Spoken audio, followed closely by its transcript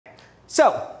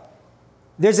So,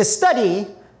 there's a study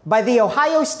by The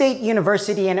Ohio State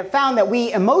University, and it found that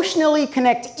we emotionally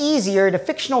connect easier to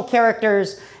fictional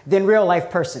characters than real-life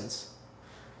persons.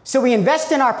 So we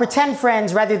invest in our pretend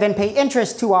friends rather than pay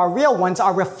interest to our real ones.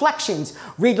 Our reflections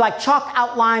read like chalk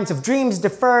outlines of dreams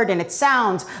deferred, and it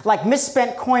sounds like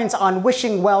misspent coins on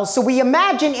wishing wells. So we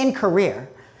imagine in career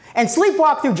and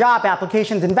sleepwalk through job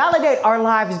applications and validate our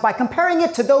lives by comparing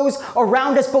it to those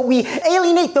around us, but we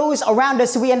alienate those around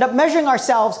us, so we end up measuring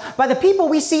ourselves by the people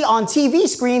we see on TV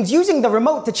screens, using the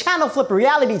remote to channel flip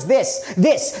realities. This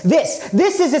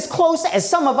is as close as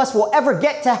some of us will ever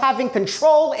get to having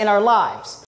control in our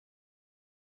lives.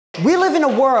 We live in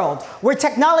a world where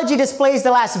technology displays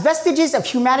the last vestiges of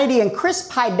humanity in crisp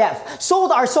high def.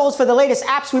 Sold our souls for the latest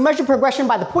apps. We measure progression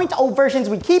by the 0.0 versions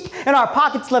we keep in our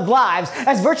pockets, live lives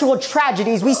as virtual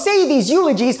tragedies. We say these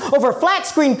eulogies over flat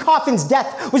screen coffins.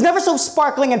 Death was never so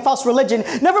sparkling and false religion,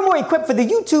 never more equipped for the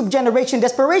YouTube generation.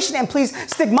 Desperation and please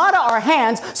stigmata our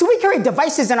hands, so we carry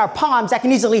devices in our palms that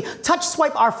can easily touch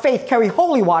swipe our faith, carry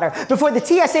holy water before the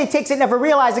TSA takes it, never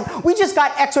realizing we just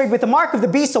got x-rayed with the mark of the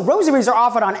beast. So rosaries are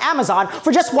offered on Amazon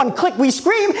for just one click. We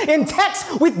scream in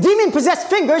text with demon-possessed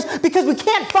fingers because we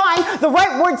can't find the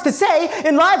right words to say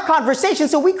in live conversation,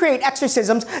 so we create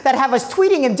exorcisms that have us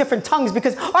tweeting in different tongues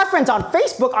because our friends on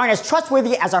Facebook aren't as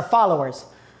trustworthy as our followers.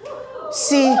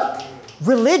 See,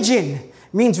 religion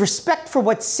means respect for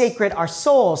what's sacred. Our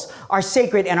souls are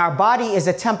sacred and our body is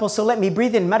a temple. So let me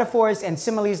breathe in metaphors and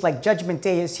similes like Judgment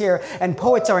Day is here and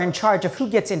poets are in charge of who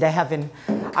gets into heaven.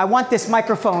 I want this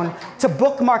microphone to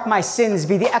bookmark my sins,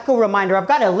 be the echo reminder. I've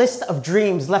got a list of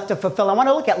dreams left to fulfill. I want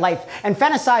to look at life and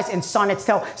fantasize in sonnets,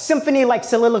 tell symphony-like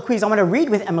soliloquies. I want to read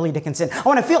with Emily Dickinson. I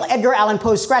want to feel Edgar Allan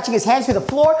Poe scratching his hands through the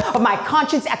floor of my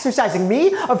conscience, exercising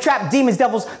me of trapped demons,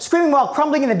 devils, screaming while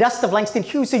crumbling in the dust of Langston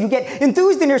Hughes, so you get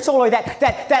enthused in your soul, or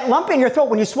that lump in your throat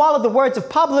when you swallow the words of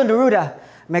Pablo Neruda.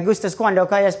 Me gustas cuando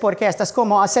callas porque estás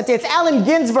como ausente. It's Allen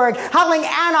Ginsberg howling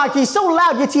anarchy so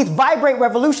loud your teeth vibrate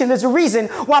revolution. There's a reason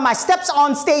why my steps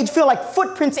on stage feel like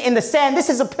footprints in the sand. This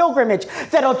is a pilgrimage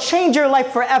that'll change your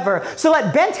life forever. So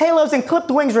let bent halos and clipped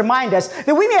wings remind us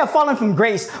that we may have fallen from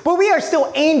grace, but we are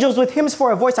still angels with hymns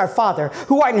for a voice. Our Father,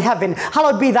 who art in heaven,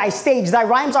 hallowed be thy stage. Thy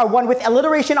rhymes are one with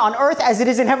alliteration on earth as it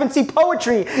is in heaven. See,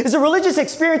 poetry is a religious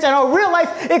experience, and our real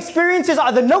life experiences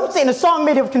are the notes in a song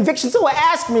made of conviction. So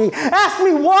ask me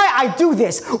why I do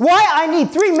this, why I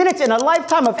need 3 minutes in a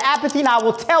lifetime of apathy, and I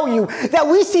will tell you that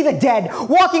we see the dead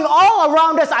walking all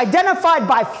around us, identified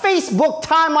by Facebook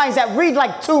timelines that read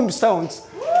like tombstones.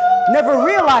 Never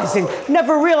realizing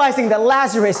that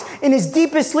Lazarus in his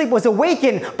deepest sleep was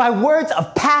awakened by words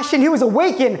of passion. He was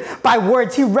awakened by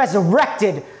words. He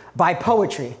resurrected by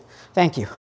poetry. Thank you.